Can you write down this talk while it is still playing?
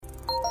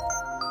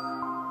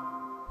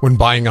When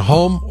buying a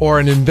home or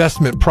an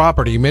investment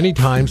property, many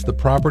times the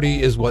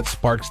property is what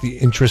sparks the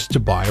interest to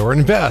buy or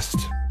invest.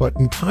 But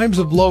in times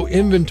of low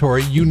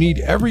inventory, you need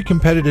every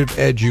competitive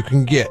edge you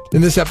can get.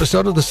 In this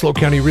episode of the SLO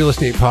County Real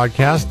Estate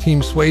Podcast,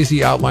 Team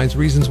Sweasey outlines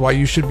reasons why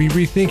you should be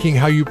rethinking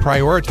how you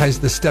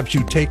prioritize the steps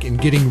you take in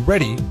getting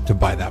ready to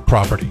buy that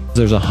property.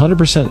 There's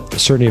 100%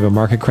 certainty of a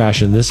market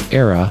crash in this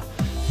era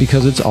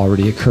because it's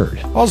already occurred.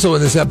 Also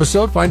in this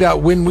episode, find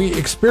out when we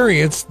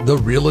experience the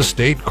real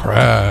estate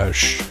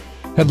crash.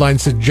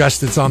 Headlines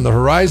suggest it's on the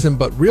horizon,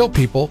 but real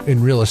people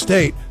in real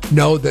estate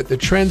know that the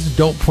trends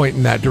don't point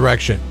in that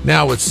direction.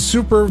 Now, it's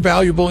super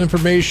valuable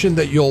information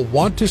that you'll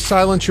want to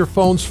silence your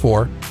phones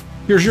for.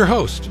 Here's your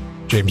host,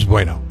 James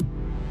Bueno.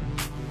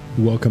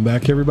 Welcome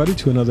back, everybody,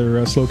 to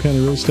another SLO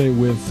County Real Estate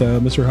with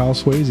Mr. Hal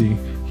Sweasey.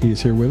 He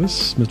is here with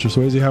us. Mr.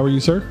 Sweasey, how are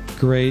you, sir?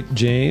 Great,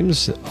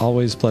 James.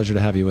 Always a pleasure to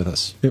have you with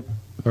us. Yep.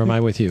 Or am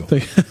I with you?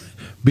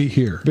 Be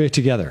here. Be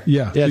together.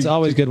 Yeah. It's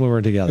always good when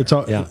we're together.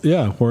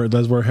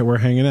 We're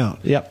hanging out.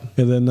 Yep.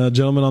 And then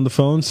gentleman on the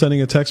phone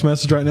sending a text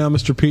message right now,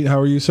 Mr. Pete, how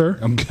are you, sir?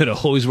 I'm good.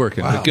 Always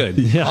working. Wow. But good.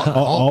 Yeah.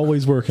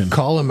 Always working.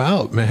 Call him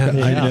out, man.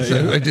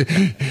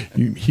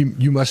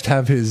 You must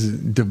have his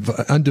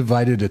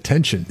undivided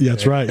attention. Yeah,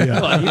 that's right.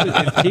 Yeah.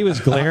 Well, he was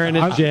glaring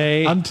at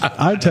Jay.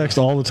 I text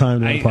all the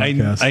time during the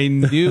podcast. I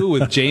knew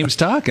with James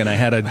talking, I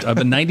had a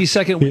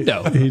 90-second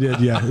window. He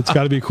did, yeah. It's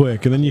got to be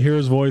quick. And then you hear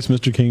his voice.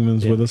 Mr.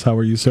 Kingman's with us. How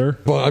are you, sir?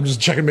 Well, I'm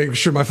just checking, making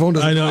sure my phone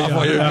doesn't. I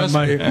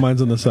know.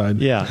 Mine's on the side.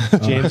 Yeah.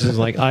 James is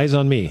like, eyes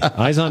on me.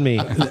 Eyes on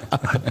me.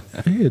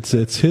 It's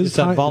his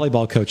time. That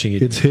volleyball coaching.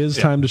 It's his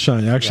time to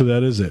shine. Actually,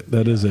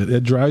 that is it.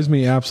 It drives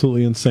me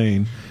absolutely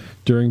insane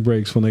during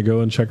breaks when they go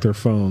and check their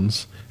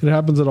phones. It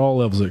happens at all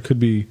levels. It could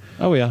be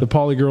the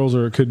poly girls,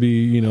 or it could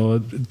be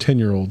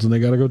 10-year-olds, and they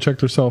got to go check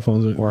their cell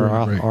phones. Or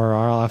our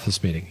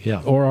office meeting.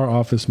 Yeah. Or our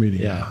office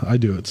meeting. Yeah. I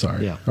do it.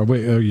 Sorry. Yeah.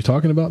 Are you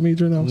talking about me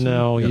during that?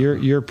 No,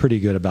 you're pretty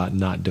good about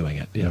not doing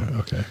it. Yeah.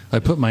 Okay. I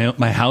put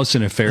my house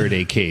in a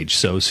Faraday cage,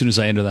 so as soon as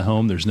I enter the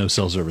home, there's no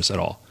cell service at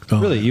all.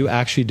 Oh. Really? You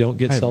actually don't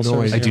get cell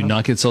service? I do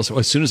not get cell service.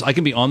 As soon as I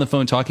can be on the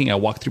phone talking, I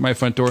walk through my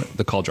front door,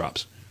 the call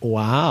drops.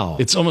 Wow.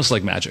 It's almost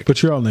like magic.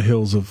 But you're on the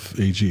hills of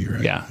AG,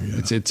 right? Yeah.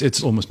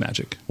 It's almost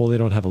magic. Well, they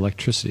don't have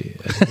electricity.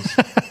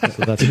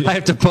 I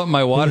have to pump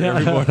my water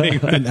every morning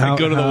and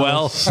go to the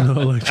well.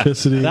 No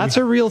electricity. That's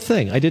a real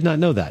thing. I did not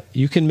know that.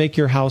 You can make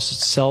your house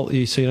so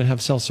you don't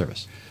have cell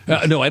service.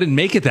 No, I didn't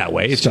make it that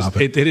way. It's Stop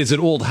just it is an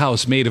old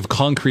house made of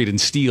concrete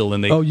and steel,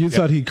 and they. Oh, you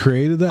thought he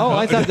created that? Oh,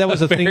 I thought that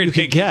was a thing you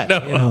could get. No.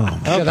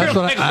 Yeah, that's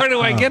what Where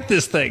do I get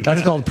this thing?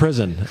 That's called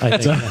prison, I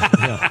think.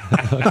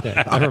 Yeah.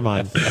 Okay, never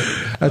mind.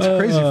 That's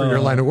crazy for your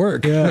line of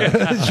work.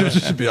 Yeah.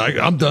 Just be like,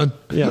 I'm done.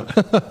 Yeah.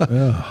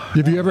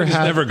 Have you ever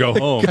never go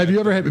home? Have you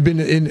ever been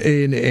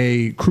in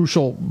a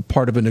crucial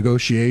part of a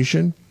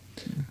negotiation,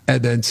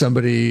 and then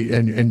somebody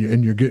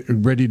and you're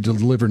getting ready to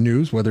deliver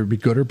news, whether it be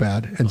good or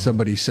bad, and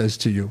somebody says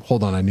to you,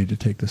 "Hold on, I need to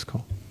take this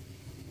call."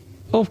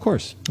 Oh, of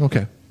course.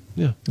 Okay.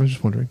 Yeah. I was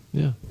just wondering.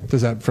 Yeah.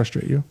 Does that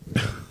frustrate you?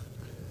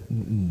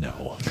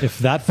 No. If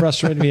that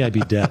frustrated me, I'd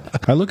be dead.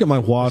 I look at my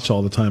watch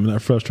all the time, and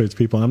that frustrates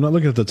people. And I'm not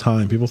looking at the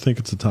time. People think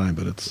it's the time,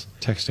 but it's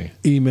Texting.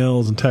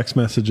 emails and text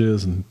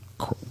messages and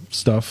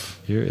stuff.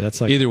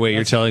 That's like Either way,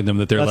 you're telling them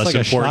that they're less like a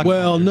important. shock.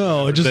 Well,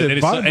 no, it It's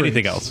vibrates.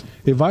 anything else.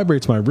 It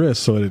vibrates my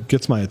wrist, so it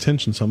gets my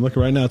attention. So I'm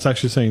looking right now. It's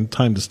actually saying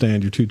 "time to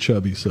stand." You're too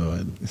chubby,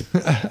 so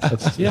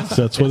that's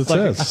what it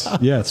says.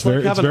 Yeah, it's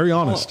very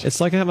honest. It's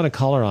like having a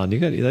collar on. You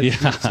got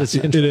it's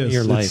It is.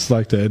 your life. It's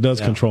like that. It does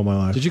control my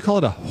life. Did you call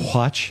it a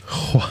watch?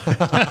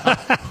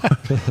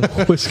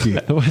 Whiskey?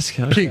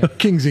 Whiskey.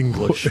 King's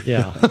English.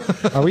 Yeah.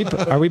 Are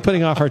we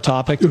putting off our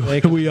topic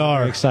today? We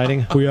are.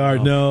 Exciting. We are.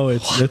 No,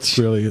 it's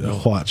really a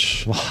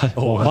watch.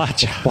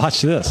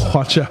 Watch this.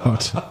 Watch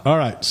out. All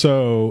right.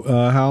 So,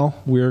 Hal,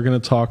 we're going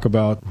to talk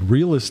about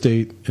real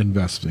estate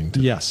investing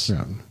today. Yes.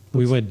 Yeah.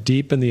 We went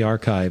deep in the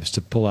archives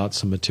to pull out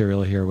some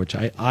material here, which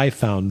I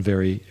found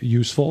very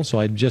useful. So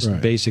I'm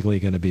just basically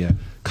going to be a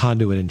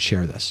conduit and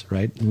share this,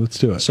 right? Let's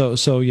do it. So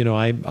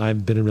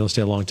I've been in real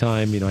estate a long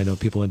time. I know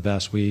people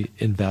invest. We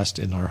invest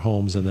in our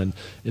homes and then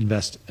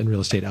invest in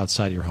real estate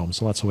outside your home.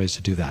 So lots of ways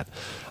to do that.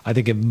 I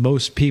think if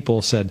most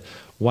people said,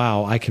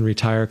 wow, I can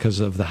retire because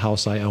of the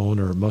house I own,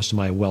 or most of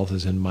my wealth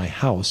is in my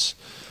house,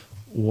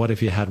 what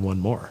if you had one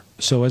more?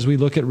 So as we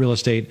look at real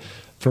estate,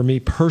 for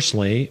me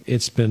personally,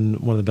 it's been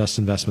one of the best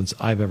investments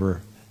I've ever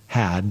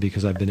had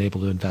because I've been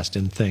able to invest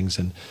in things,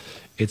 and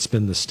it's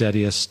been the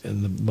steadiest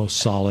and the most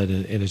solid,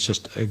 and it's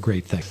just a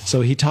great thing.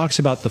 So he talks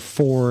about the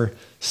 4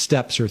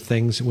 steps or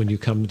things when you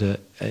come to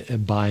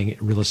buying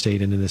real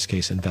estate, and in this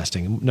case,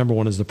 investing. Number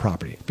 1 is the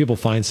property. People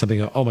find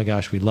something, oh my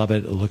gosh, we love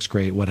it, it looks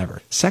great,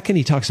 whatever. Second,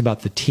 he talks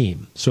about the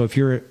team. So if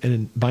you're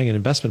buying an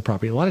investment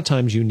property, a lot of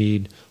times you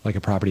need like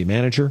a property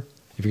manager.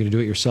 If you're going to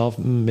do it yourself,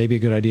 maybe a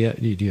good idea.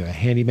 Do you have a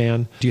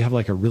handyman? Do you have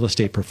like a real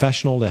estate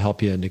professional to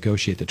help you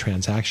negotiate the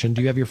transaction?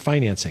 Do you have your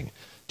financing?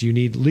 Do you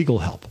need legal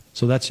help?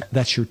 So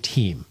that's your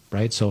team,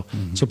 right? So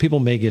people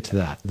may get to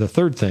that. The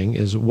third thing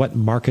is, what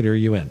market are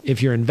you in?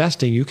 If you're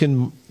investing, you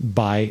can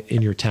buy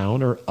in your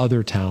town or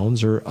other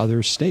towns or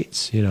other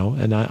states,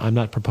 and I'm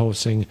not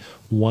proposing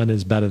one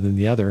is better than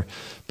the other,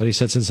 but he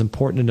says it's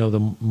important to know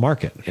the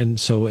market. And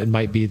so it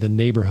might be the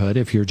neighborhood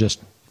if you're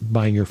just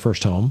buying your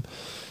first home.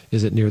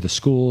 Is it near the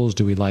schools?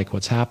 Do we like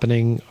what's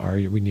happening? Are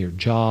we near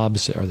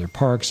jobs? Are there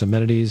parks,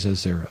 amenities?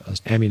 Is there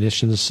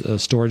ammunition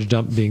storage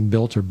dump being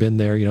built or been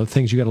there?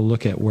 Things you got to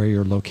look at where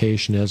your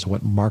location is,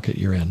 what market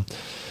you're in.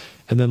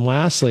 And then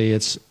lastly,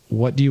 it's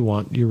what do you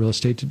want your real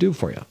estate to do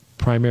for you?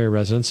 Primary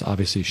residence,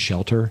 obviously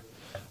shelter,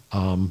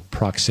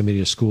 proximity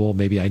to school.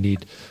 Maybe I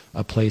need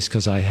a place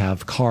because I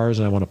have cars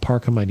and I want to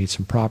park them. I need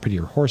some property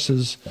or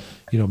horses.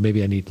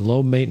 Maybe I need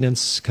low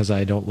maintenance because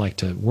I don't like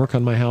to work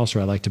on my house, or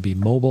I like to be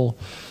mobile.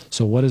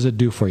 So what does it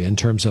do for you in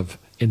terms of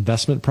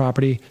investment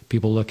property?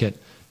 People look at,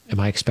 am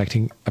I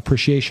expecting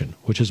appreciation,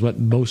 which is what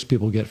most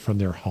people get from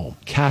their home.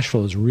 Cash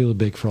flow is really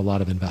big for a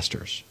lot of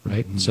investors,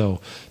 right? So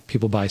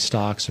people buy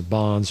stocks or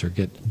bonds or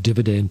get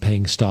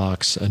dividend-paying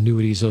stocks,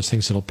 annuities, those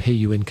things that'll pay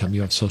you income.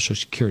 You have Social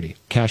Security.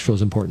 Cash flow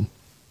is important.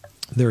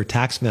 There are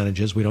tax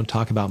advantages we don't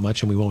talk about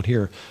much and we won't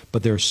hear,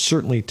 but there are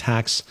certainly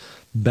tax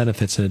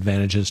benefits and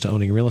advantages to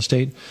owning real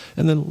estate.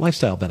 And then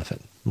lifestyle benefit.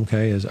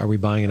 Okay, are we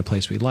buying in a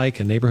place we like,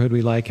 a neighborhood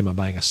we like? Am I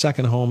buying a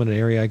second home in an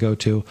area I go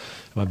to?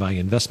 Am I buying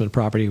investment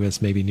property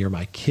that's maybe near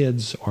my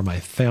kids or my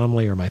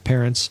family or my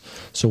parents?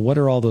 So what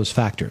are all those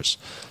factors?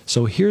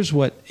 So here's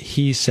what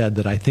he said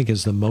that I think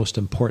is the most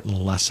important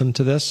lesson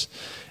to this.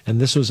 And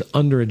this was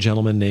under a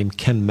gentleman named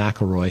Ken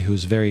McElroy,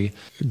 who's a very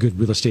good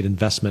real estate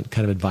investment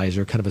kind of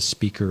advisor, kind of a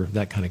speaker,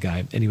 that kind of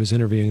guy. And he was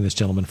interviewing this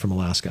gentleman from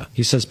Alaska.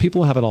 He says,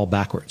 people have it all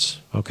backwards,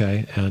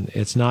 okay? And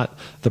it's not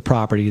the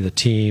property, the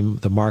team,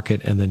 the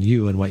market, and then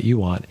you and what you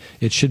want.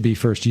 It should be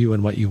first you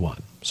and what you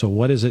want. So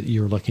what is it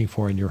you're looking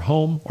for in your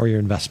home or your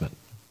investment?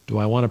 Do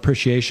I want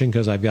appreciation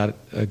because I've got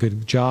a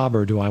good job,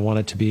 or do I want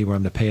it to be where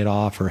I'm going to pay it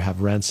off or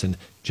have rents and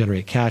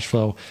generate cash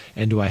flow?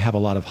 And do I have a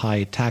lot of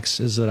high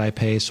taxes that I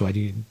pay, so I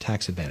need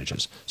tax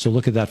advantages? So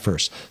look at that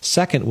first.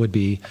 Second would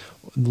be,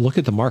 look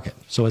at the market.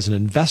 So as an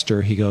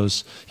investor, he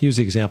used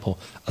the example,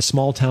 a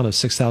small town of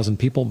 6,000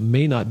 people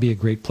may not be a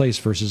great place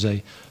versus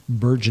a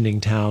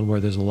burgeoning town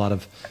where there's a lot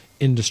of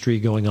industry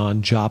going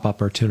on, job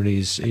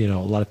opportunities, a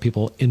lot of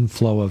people,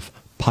 inflow of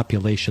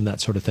population,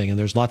 that sort of thing. And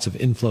there's lots of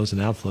inflows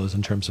and outflows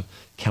in terms of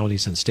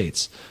counties and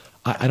states.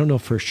 I don't know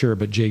for sure,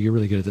 but Jay, you're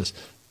really good at this.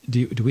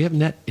 Do we have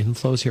net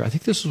inflows here? I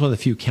think this was one of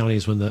the few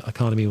counties when the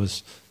economy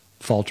was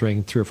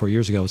faltering 3 or 4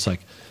 years ago. It's like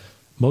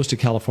most of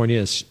California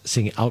is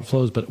seeing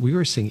outflows, but we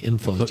were seeing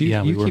inflows. Do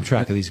you keep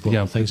track of these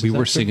global things? We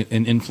were seeing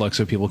an influx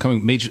of people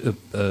coming,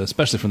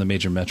 especially from the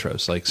major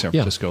metros like San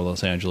Francisco,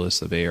 Los Angeles,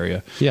 the Bay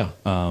Area. Yeah.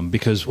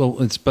 Because,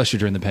 especially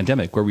during the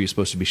pandemic, where were you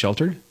supposed to be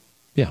sheltered?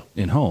 Yeah,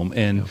 in home,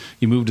 and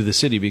you moved to the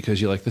city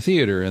because you like the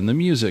theater and the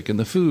music and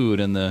the food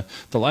and the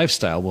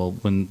lifestyle. Well,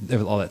 when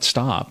all that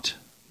stopped,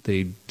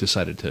 they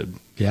decided to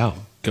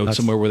go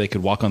somewhere where they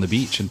could walk on the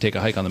beach and take a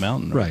hike on the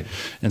mountain. Right.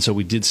 And so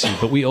we did see,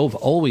 but we have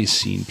always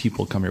seen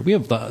people come here. We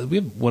have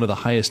one of the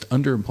highest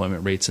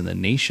underemployment rates in the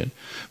nation.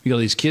 We got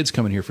these kids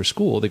coming here for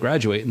school. They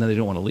graduate and then they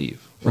don't want to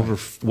leave. Right.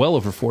 Well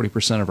over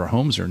 40% of our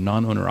homes are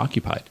non-owner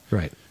occupied.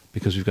 Right.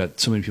 Because we've got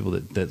so many people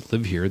that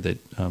live here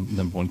that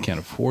number one can't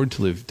afford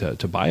to live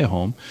to buy a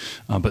home,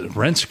 but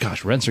rents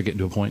are getting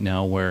to a point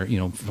now where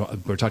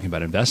we're talking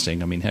about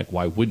investing. I mean, heck,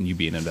 why wouldn't you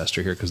be an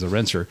investor here? Because the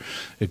rents are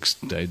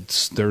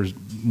there's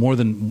more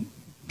than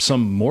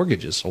some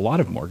mortgages, a lot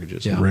of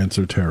mortgages. Yeah. Rents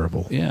are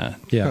terrible. Yeah.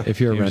 If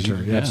you're a renter,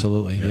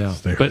 absolutely. Yeah.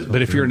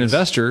 But if you're an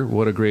investor,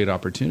 what a great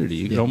opportunity.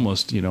 You can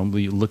almost,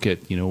 we look at,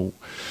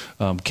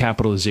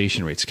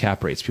 capitalization rates,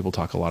 cap rates. People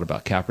talk a lot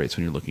about cap rates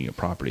when you're looking at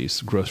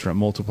properties. Gross rent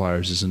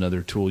multipliers is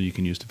another tool you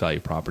can use to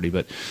value property.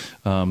 But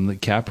the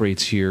cap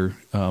rates here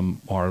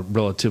are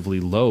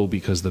relatively low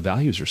because the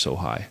values are so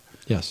high.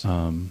 Yes.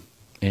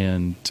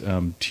 And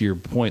to your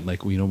point,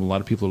 a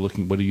lot of people are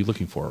looking, what are you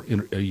looking for?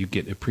 You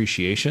get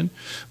appreciation,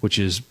 which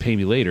is pay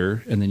me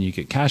later, and then you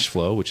get cash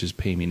flow, which is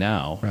pay me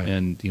now. Right.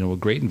 And, a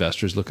great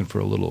investor is looking for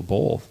a little of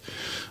both.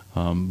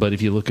 But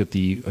if you look at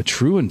a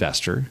true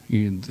investor,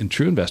 a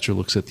true investor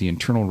looks at the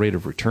internal rate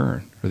of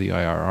return, or the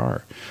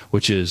IRR,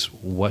 which is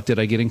what did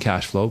I get in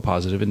cash flow,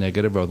 positive and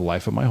negative, over the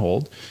life of my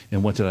hold,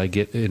 and what did I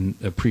get in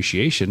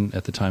appreciation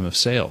at the time of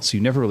sale. So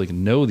you never really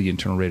know the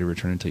internal rate of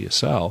return until you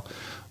sell.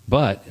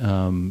 But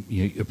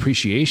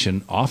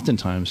appreciation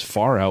oftentimes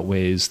far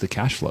outweighs the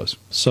cash flows.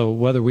 So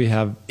whether we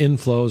have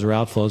inflows or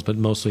outflows, but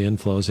mostly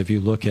inflows, if you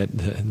look at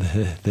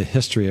the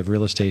history of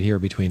real estate here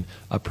between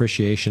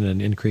appreciation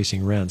and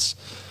increasing rents,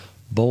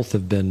 both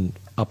have been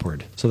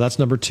upward. So that's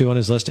number 2 on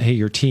his list. Hey,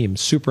 your team,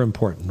 super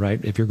important, right?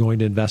 If you're going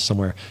to invest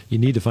somewhere, you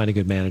need to find a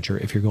good manager.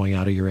 If you're going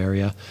out of your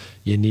area,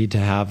 you need to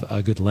have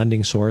a good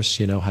lending source.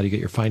 You know, how do you get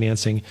your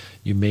financing?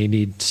 You may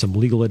need some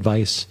legal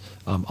advice.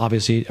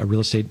 Obviously, a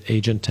real estate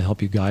agent to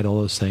help you guide all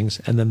those things.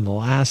 And then the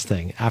last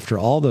thing, after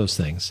all those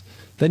things,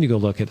 then you go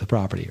look at the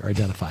property or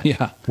identify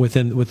it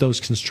with those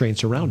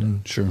constraints around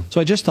it. Sure.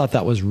 So I just thought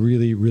that was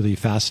really, really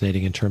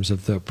fascinating in terms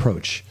of the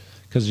approach.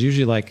 Because it's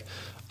usually like,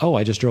 oh,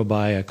 I just drove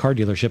by a car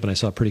dealership and I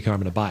saw a pretty car, I'm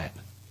going to buy it.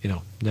 You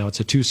know, now it's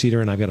a 2-seater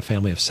and I've got a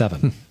family of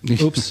 7.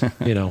 Oops.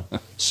 You know,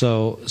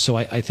 so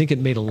I think it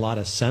made a lot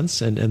of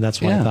sense, and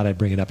that's why I thought I'd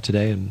bring it up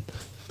today. And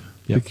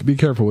be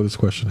careful with this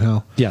question,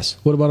 Hal. Yes.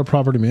 What about a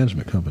property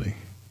management company?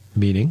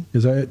 Meaning?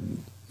 Is that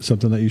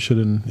something that you should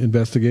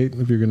investigate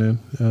if you're going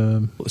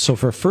to? So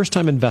for a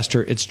first-time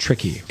investor, it's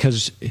tricky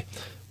because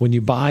when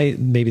you buy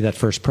maybe that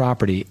first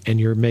property and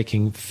you're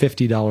making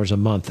 $50 a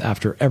month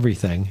after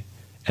everything,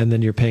 and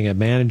then you're paying a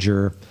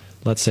manager,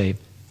 let's say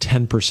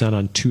 10%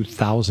 on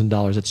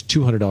 $2,000, that's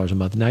 $200 a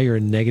month. Now you're a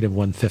negative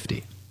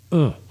 $150.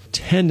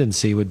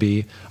 Tendency would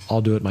be,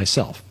 I'll do it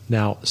myself.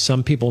 Now,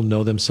 some people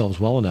know themselves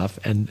well enough,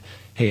 and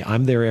hey,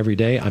 I'm there every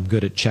day. I'm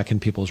good at checking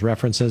people's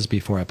references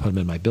before I put them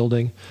in my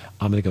building.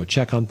 I'm going to go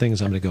check on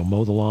things. I'm going to go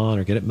mow the lawn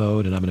or get it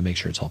mowed, and I'm going to make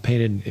sure it's all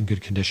painted in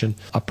good condition.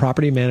 A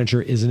property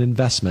manager is an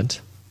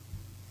investment,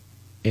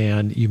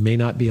 and you may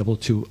not be able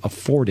to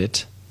afford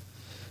it,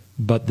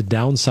 but the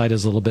downside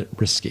is a little bit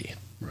risky.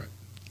 Right.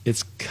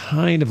 It's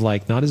kind of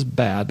like, not as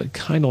bad, but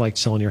kind of like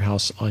selling your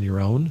house on your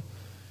own.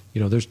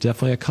 You know, there's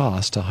definitely a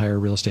cost to hire a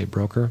real estate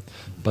broker,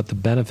 but the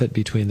benefit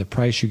between the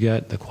price you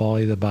get, the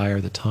quality of the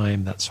buyer, the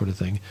time, that sort of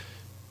thing,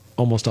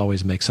 almost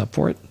always makes up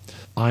for it.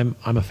 I'm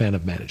a fan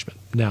of management.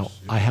 Now,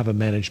 I have a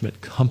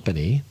management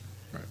company,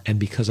 and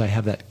because I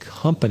have that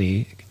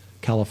company,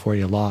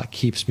 California law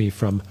keeps me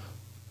from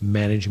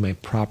managing my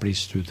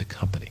properties through the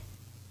company.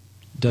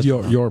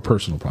 Your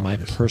personal properties.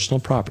 My personal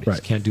properties.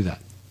 Right. Can't do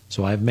that.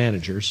 So I have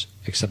managers,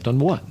 except on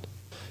one.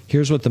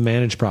 Here's what the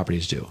managed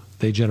properties do.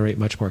 They generate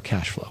much more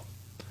cash flow.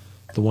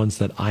 The ones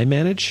that I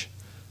manage,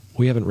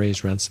 we haven't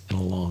raised rents in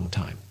a long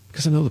time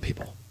because I know the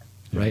people,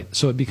 right?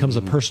 So it becomes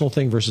a personal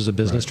thing versus a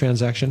business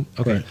transaction.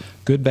 Okay,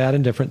 good, bad,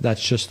 and different.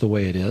 That's just the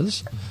way it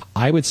is.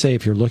 I would say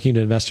if you're looking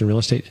to invest in real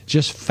estate,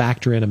 just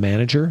factor in a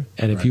manager.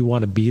 And if you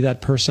want to be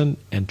that person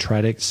and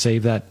try to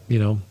save that, 8,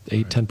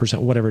 10%,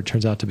 whatever it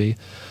turns out to be,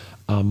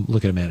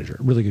 look at a manager.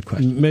 Really good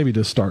question. Maybe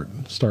to start.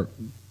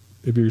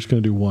 If you're just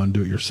going to do one,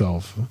 do it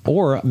yourself.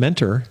 Or a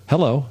mentor.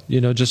 Hello.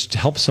 Just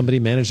help somebody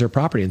manage their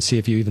property and see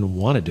if you even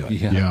want to do it.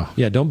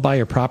 Yeah. Don't buy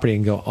your property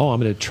and go, I'm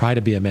going to try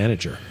to be a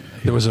manager.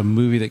 There was a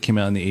movie that came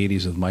out in the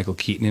 80s with Michael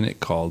Keaton in it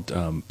called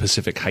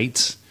Pacific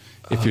Heights.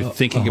 If you're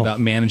thinking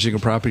about managing a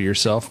property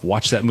yourself,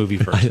 watch that movie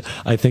first.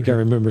 I think I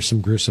remember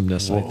some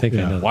gruesomeness. I think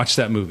I know. Watch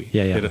that movie.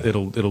 Yeah.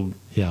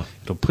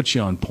 It'll put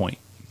you on point.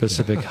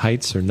 Pacific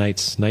Heights or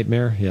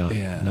Nightmare?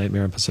 Yeah.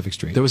 Nightmare on Pacific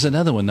Street. There was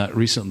another one not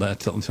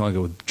long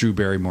ago with Drew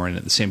Barrymore in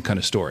it. The same kind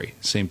of story,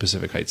 same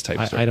Pacific Heights type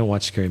story. I don't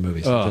watch scary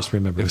movies. I just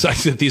remember.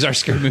 These are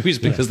scary movies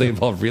because they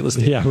involve real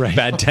estate,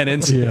 bad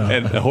tenants,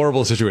 and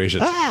horrible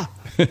situations.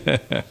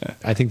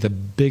 I think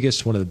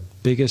one of the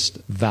biggest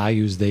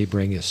values they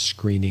bring is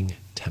screening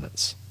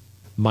tenants.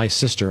 My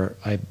sister,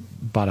 I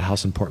bought a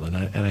house in Portland,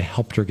 and I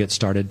helped her get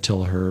started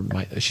till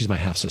she's my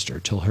half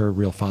sister, till her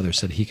real father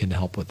said he can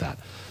help with that.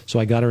 So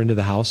I got her into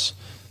the house.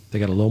 They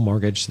got a low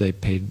mortgage. They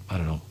paid, I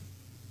don't know,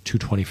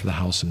 $220 for the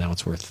house, and now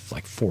it's worth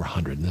like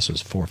 $400. And this was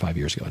 4 or 5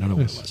 years ago. I don't know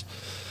what it was.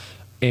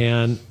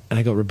 And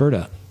I go,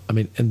 Roberta,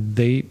 and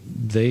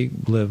they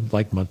live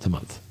like month to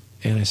month.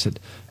 And I said,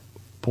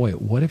 boy,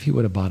 what if you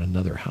would have bought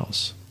another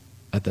house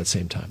at that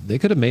same time? They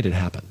could have made it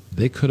happen.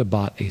 They could have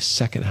bought a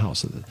second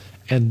house,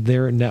 and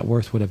their net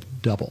worth would have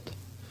doubled.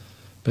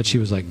 But she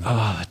was like,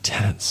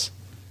 tenants,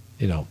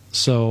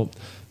 So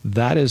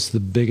that is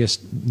the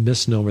biggest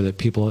misnomer that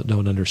people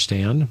don't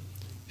understand.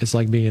 It's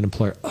like being an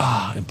employer.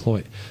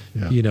 Employee.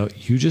 Yeah.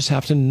 You just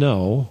have to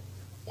know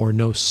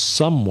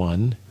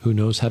someone who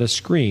knows how to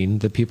screen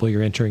the people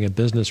you're entering a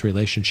business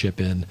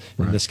relationship in.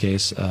 Right. In this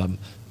case, a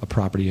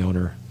property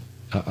owner,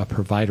 a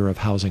provider of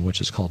housing, which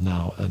is called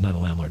now, not a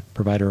landlord,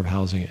 provider of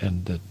housing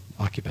and the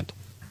occupant.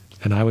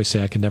 And I always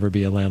say I can never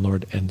be a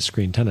landlord and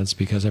screen tenants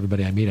because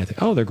everybody I meet, I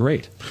think, they're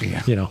great.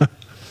 Yeah.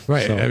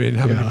 Right. So,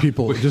 how many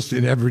people just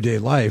in everyday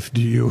life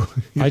do you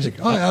think,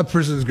 that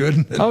person's good?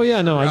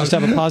 I just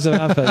have a positive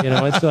affect.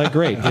 It's like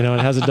great. It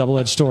has a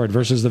double-edged sword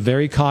versus the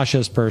very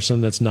cautious person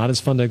that's not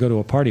as fun to go to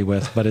a party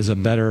with, but is a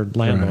better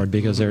landlord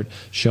because they're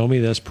show me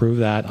this, prove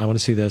that, I want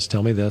to see this,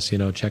 tell me this,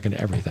 checking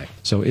everything.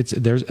 So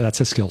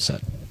that's a skill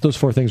set. Those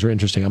 4 things are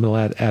interesting. I'm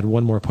going to add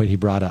one more point he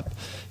brought up.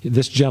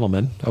 This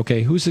gentleman,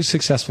 who's a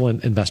successful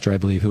investor, I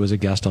believe, who was a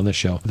guest on this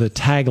show, the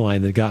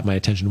tagline that got my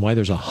attention, why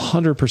there's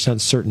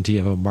 100% certainty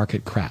of a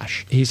market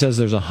crash. He says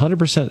there's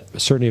 100%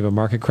 certainty of a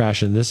market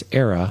crash in this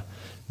era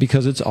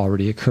because it's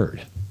already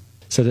occurred.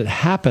 Said it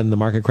happened, the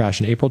market crash,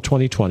 in April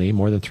 2020,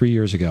 more than 3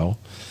 years ago.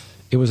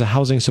 It was a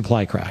housing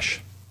supply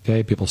crash.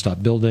 Okay, people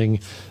stopped building.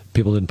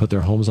 People didn't put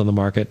their homes on the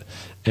market.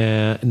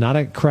 And not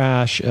a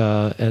crash.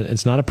 And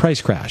it's not a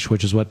price crash,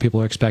 which is what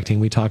people are expecting.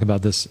 We talk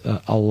about this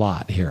a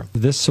lot here.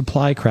 This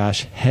supply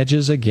crash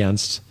hedges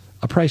against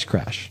a price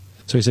crash.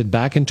 So he said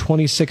back in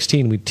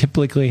 2016, we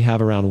typically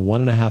have around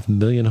 1.5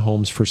 million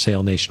homes for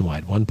sale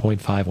nationwide, 1.5,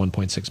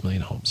 1.6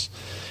 million homes.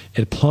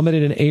 It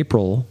plummeted in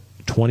April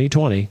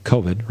 2020,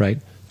 COVID, right,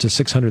 to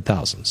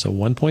 600,000. So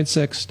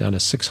 1.6 down to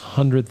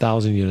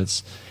 600,000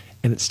 units,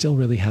 and it still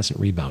really hasn't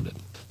rebounded.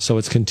 So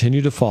it's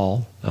continued to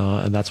fall,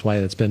 and that's why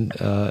it's been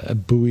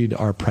buoyed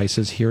our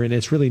prices here, and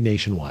it's really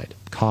nationwide.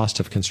 Cost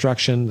of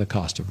construction, the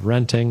cost of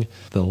renting,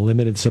 the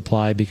limited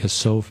supply because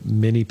so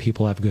many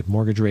people have good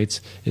mortgage rates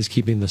is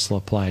keeping the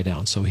supply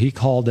down. So he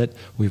called it,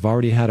 we've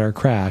already had our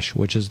crash,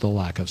 which is the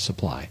lack of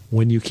supply.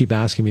 When you keep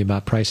asking me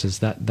about prices,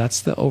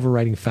 that's the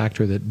overriding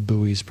factor that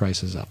buoys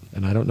prices up.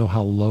 And I don't know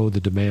how low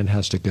the demand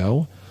has to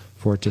go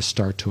for it to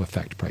start to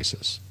affect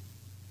prices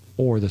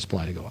or the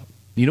supply to go up.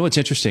 You know what's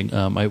interesting?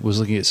 I was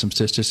looking at some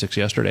statistics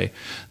yesterday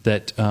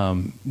that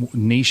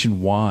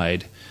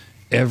nationwide,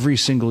 every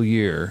single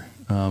year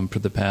for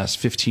the past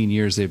 15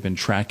 years, they've been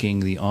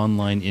tracking the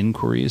online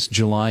inquiries.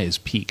 July is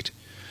peaked.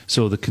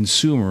 So the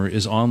consumer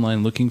is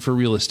online looking for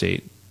real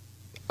estate.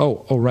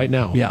 Oh, right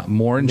now? Yeah,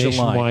 more in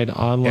nationwide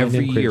July. Online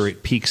every increase. year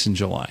it peaks in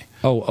July.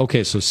 Oh,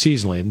 okay. So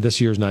seasonally, and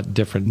this year's not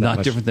different.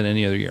 Not different than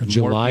any other year.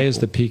 July is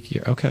the peak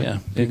year. Okay. Yeah.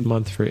 Peak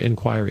month for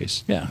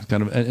inquiries. Yeah,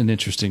 kind of an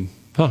interesting.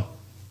 Huh.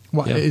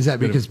 Why, Yeah. is that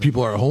because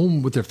people are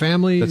home with their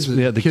families?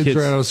 The kids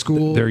are out of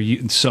school.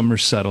 Some are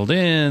settled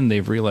in.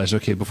 They've realized,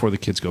 okay, before the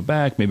kids go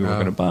back, maybe we're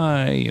going to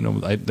buy.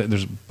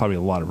 There's probably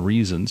a lot of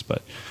reasons,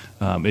 but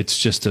it's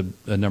just a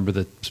number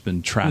that's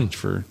been tracked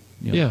for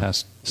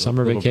past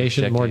summer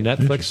vacation, more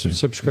Netflix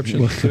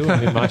subscriptions too.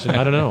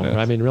 I don't know.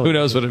 I mean, really, who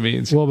knows what it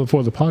means? Well,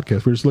 before the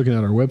podcast, we were just looking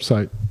at our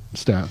website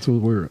stats.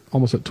 We're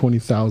almost at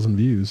 20,000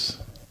 views.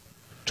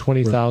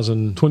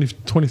 20,000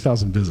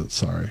 visits.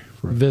 Sorry,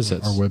 for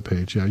visits. Our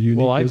webpage. Yeah, unique.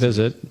 Well, I visits.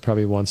 visit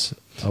probably once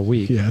a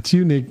week. Yeah, it's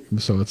unique.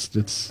 So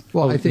it's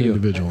well. I think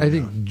individual. I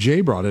think Jay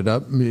brought it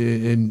up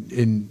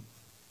in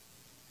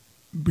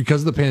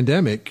because of the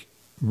pandemic,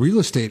 real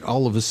estate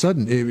all of a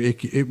sudden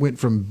it went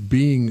from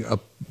being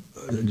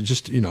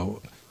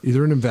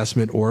either an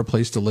investment or a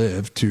place to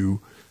live to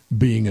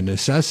being a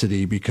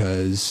necessity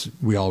because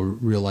we all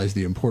realize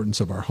the importance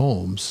of our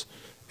homes.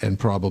 And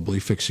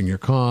probably fixing your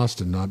cost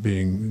and not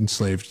being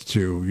enslaved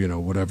to,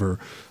 whatever.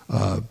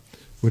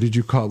 What did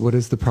you call? What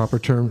is the proper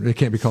term? It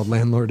can't be called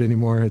landlord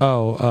anymore.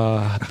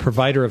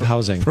 Provider of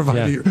housing.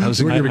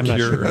 Housing. I'm not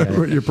sure.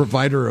 What your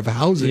provider of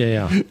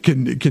housing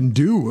can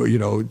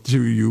do,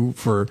 to you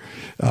for,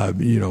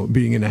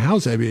 being in a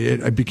house. I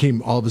mean, it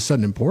became all of a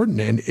sudden important,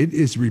 and it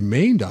has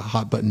remained a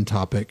hot button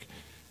topic.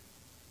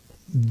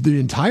 The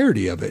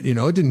entirety of it, it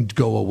didn't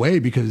go away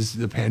because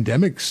the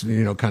pandemic's,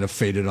 kind of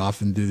faded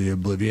off into the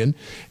oblivion.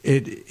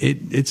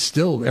 It's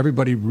still,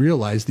 everybody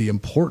realized the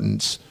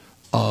importance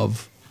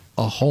of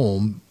a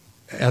home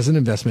as an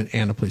investment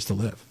and a place to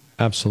live.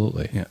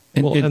 Absolutely. Yeah.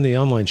 And the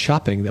online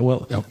shopping.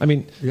 Well, I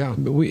mean,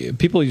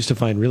 people used to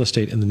find real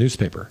estate in the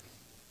newspaper.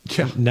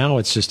 Yeah. Now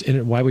it's just,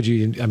 why would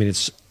you, I mean,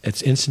 it's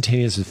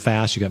instantaneous, it's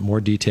fast, you got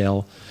more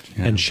detail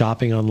and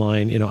shopping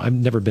online. I've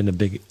never been a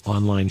big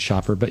online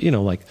shopper, but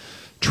like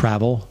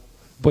travel,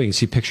 boy, you can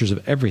see pictures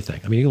of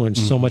everything. I mean, you can learn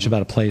so much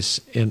about a place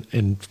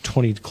in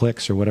 20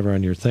 clicks or whatever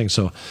on your thing.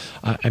 So,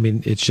 I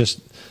mean, it's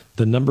just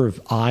the number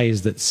of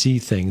eyes that see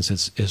things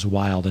is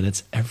wild, and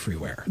it's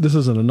everywhere. This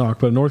isn't a knock,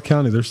 but in North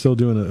County, they're still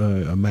doing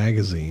a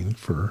magazine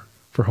for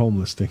home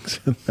listings.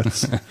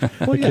 That's,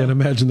 I can't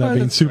imagine that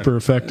being super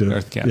effective.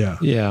 North County.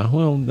 Yeah.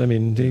 Well, I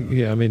mean,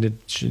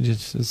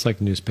 it's like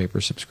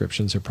newspaper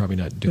subscriptions are probably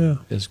not doing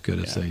as good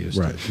as they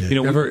used to. Yeah.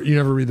 You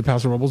never read the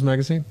Paso Robles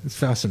magazine? It's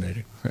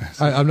fascinating.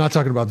 I'm not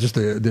talking about just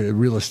the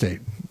real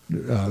estate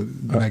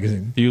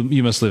magazine.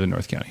 You must live in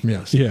North County.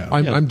 Yes. Yeah.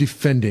 I'm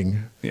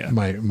defending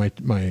my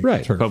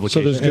right. turf. Publication.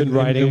 So there's good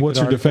writing. And what's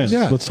your defense?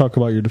 Yeah. Let's talk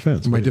about your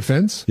defense. My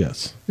defense?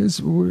 Yes.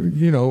 Is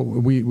we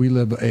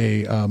live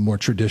a more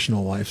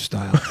traditional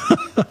lifestyle.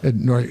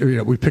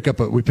 We pick up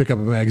a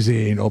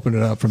magazine, open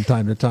it up from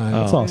time to time.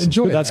 That's awesome.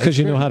 Enjoy it. That's because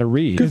you know how to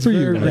read. Good for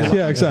you.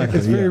 Yeah, exactly.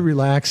 It's very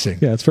relaxing.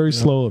 Yeah, it's very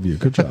slow of you.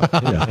 Good job.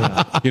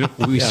 Yeah.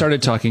 We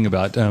started talking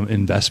about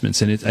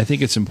investments, and I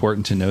think it's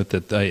important to note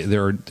that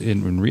there are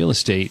in real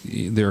estate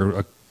there are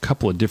a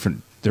couple of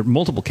different. There are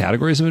multiple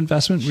categories of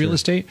investment in real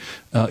estate.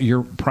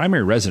 Your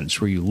primary residence,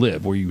 where you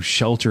live, where you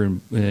shelter,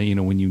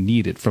 when you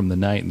need it from the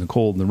night and the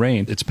cold and the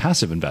rain, it's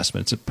passive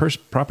investment. It's a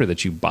property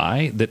that you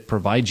buy that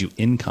provides you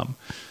income.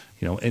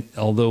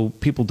 Although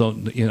people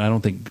don't, I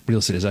don't think real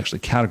estate is actually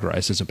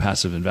categorized as a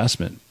passive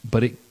investment,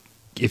 but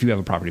if you have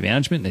a property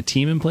management and a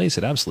team in place,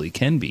 it absolutely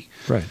can be.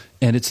 Right.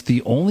 And it's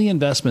the only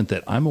investment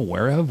that I'm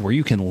aware of where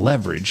you can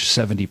leverage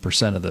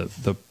 70%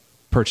 of the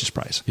purchase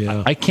price.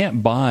 Yeah. I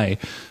can't buy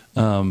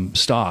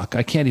stock.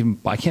 I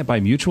can't buy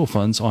mutual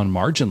funds on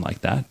margin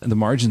like that. The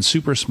margin's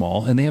super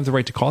small, and they have the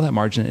right to call that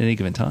margin at any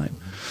given time.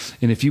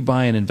 And if you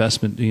buy an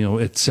investment,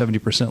 at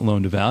 70%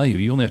 loan to value,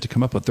 you only have to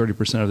come up with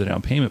 30% of the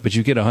down payment, but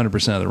you get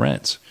 100% of the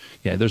rents.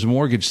 Yeah, there's a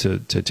mortgage to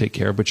take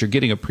care of, but you're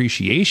getting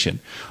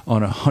appreciation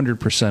on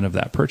 100% of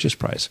that purchase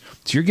price.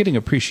 So you're getting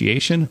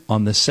appreciation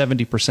on the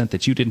 70%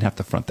 that you didn't have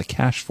to front the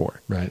cash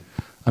for. Right.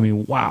 I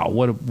mean, wow,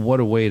 what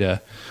a way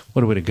to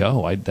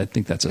go. I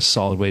think that's a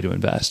solid way to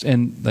invest.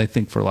 And I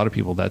think for a lot of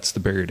people, that's the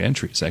barrier to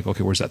entry. It's like,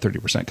 okay, where's that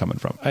 30% coming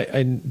from?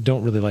 I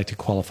don't really like to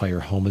qualify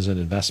your home as an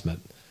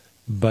investment,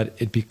 but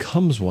it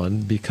becomes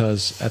one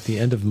because at the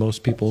end of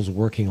most people's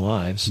working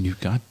lives, you've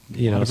got,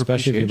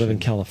 especially if you live in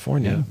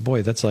California,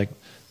 boy, that's like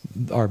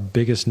our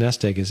biggest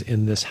nest egg is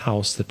in this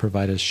house that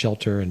provided us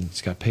shelter and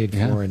it's got paid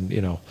for, and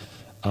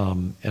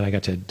and I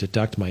got to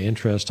deduct my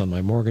interest on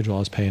my mortgage while I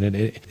was paying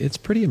it. It's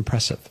pretty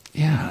impressive.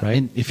 Yeah. Right.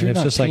 And if you're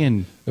not just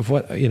paying,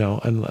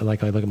 and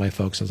like I look at my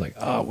folks, I was like,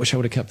 oh, I wish I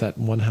would have kept that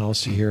one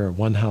house here or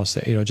one house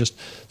there, just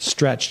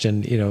stretched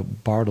and,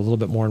 borrowed a little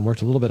bit more and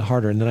worked a little bit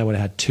harder. And then I would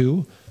have had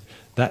two.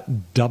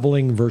 That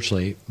doubling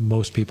virtually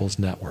most people's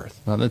net worth.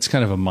 Well, that's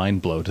kind of a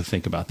mind blow to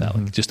think about that.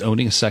 Mm-hmm. Like just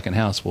owning a second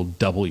house will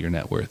double your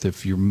net worth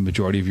if your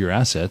majority of your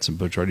assets and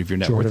majority of your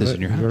net worth is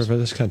in your house. Majority of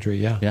this country,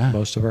 yeah.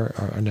 Most of our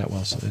net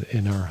wealth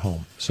in our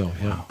home. So,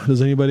 yeah.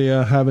 Does anybody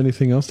have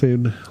anything else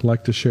they'd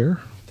like to share?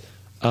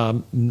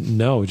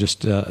 No,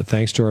 just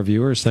thanks to our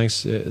viewers.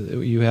 Thanks.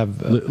 You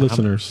have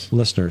listeners.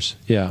 Listeners.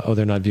 Yeah. Oh,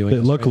 they're not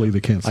viewing. Luckily,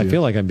 they can't see I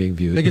feel like I'm being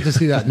viewed. They get to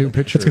see that new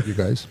picture of you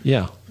guys.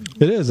 Yeah.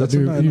 It is. That's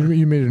you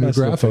made a new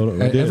graphic. Photo.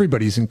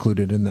 Everybody's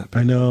included in that picture.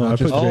 I know. Not I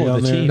put Jay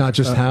on there. team. Not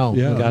just Hal.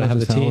 Yeah. You got to have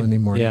the team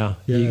anymore. Yeah.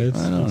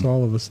 It's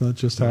all of us, not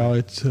just Hal.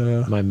 It's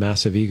my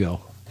massive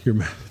ego.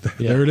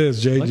 There it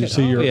is, Jay. Did you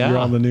see you're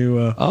on the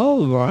new?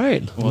 Oh,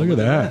 right. Look at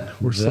that.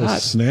 We're so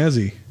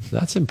snazzy.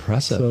 That's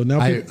impressive. So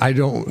now I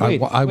don't. Wait,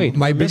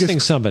 my biggest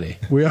missing somebody.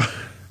 We are.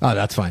 Oh,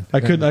 that's fine.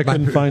 I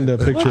couldn't find a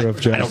picture of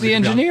Jeff. That's the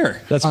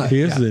engineer. He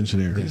is the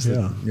engineer. He's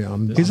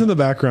in the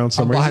background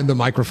somewhere. I'm behind the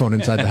microphone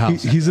inside the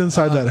house. He's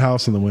inside that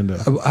house in the window.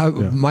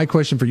 My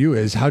question for you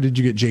is, how did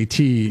you get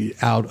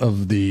JT out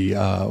of the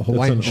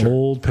Hawaiian That's an shirt?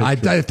 old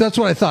picture. That's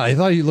what I thought. I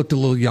thought he looked a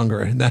little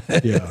younger.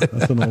 Yeah,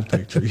 that's an old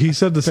picture. He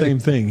said the same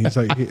thing. He's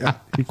like,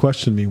 he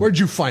questioned me. Where'd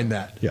you find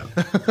that? Yeah.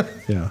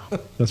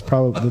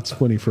 That's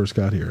when he first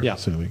got here. Yeah,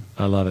 assuming.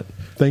 I love it.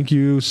 Thank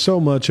you so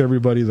much,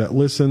 everybody that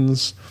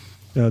listens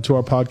to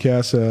our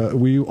podcast.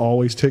 We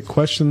always take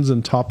questions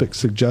and topic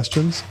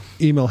suggestions.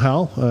 Email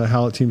Hal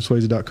at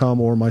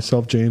teamsweasey.com, or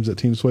myself, James, at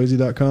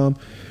teamsweasey.com.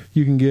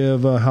 You can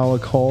give Hal a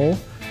call,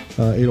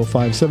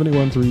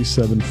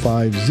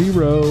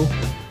 805-781-3750.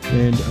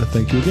 And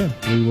thank you again.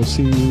 We will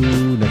see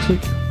you next week.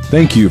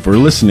 Thank you for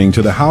listening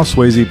to the Hal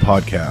Sweasey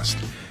podcast.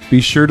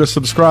 Be sure to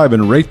subscribe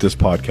and rate this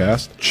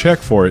podcast. Check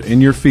for it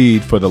in your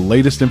feed for the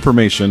latest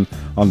information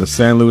on the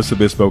San Luis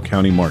Obispo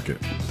County market.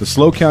 The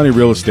Slow County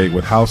Real Estate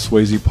with Hal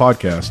Sweasey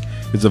podcast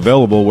is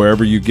available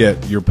wherever you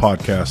get your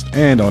podcast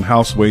and on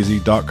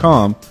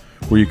halsweasey.com,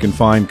 where you can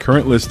find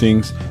current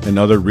listings and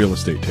other real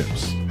estate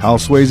tips.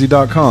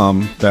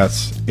 halsweasey.com,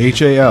 that's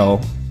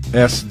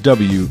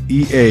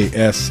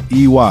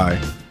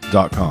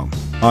HALSWEASEY.com.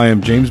 I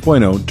am James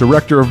Bueno,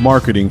 Director of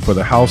Marketing for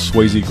the Hal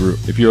Sweasey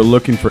Group. If you're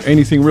looking for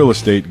anything real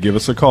estate, give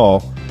us a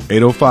call,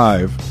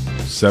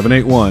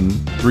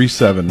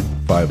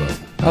 805-781-3750.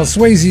 Hal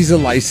Sweasey is a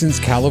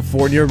licensed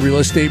California real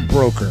estate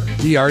broker.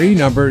 DRE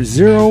number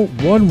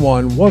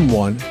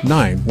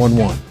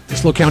 01111-911. The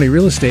Slow County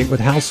Real Estate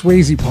with Hal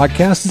Sweasey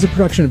podcast is a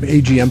production of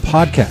AGM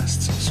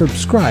Podcasts.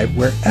 Subscribe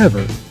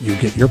wherever you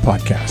get your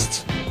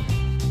podcasts.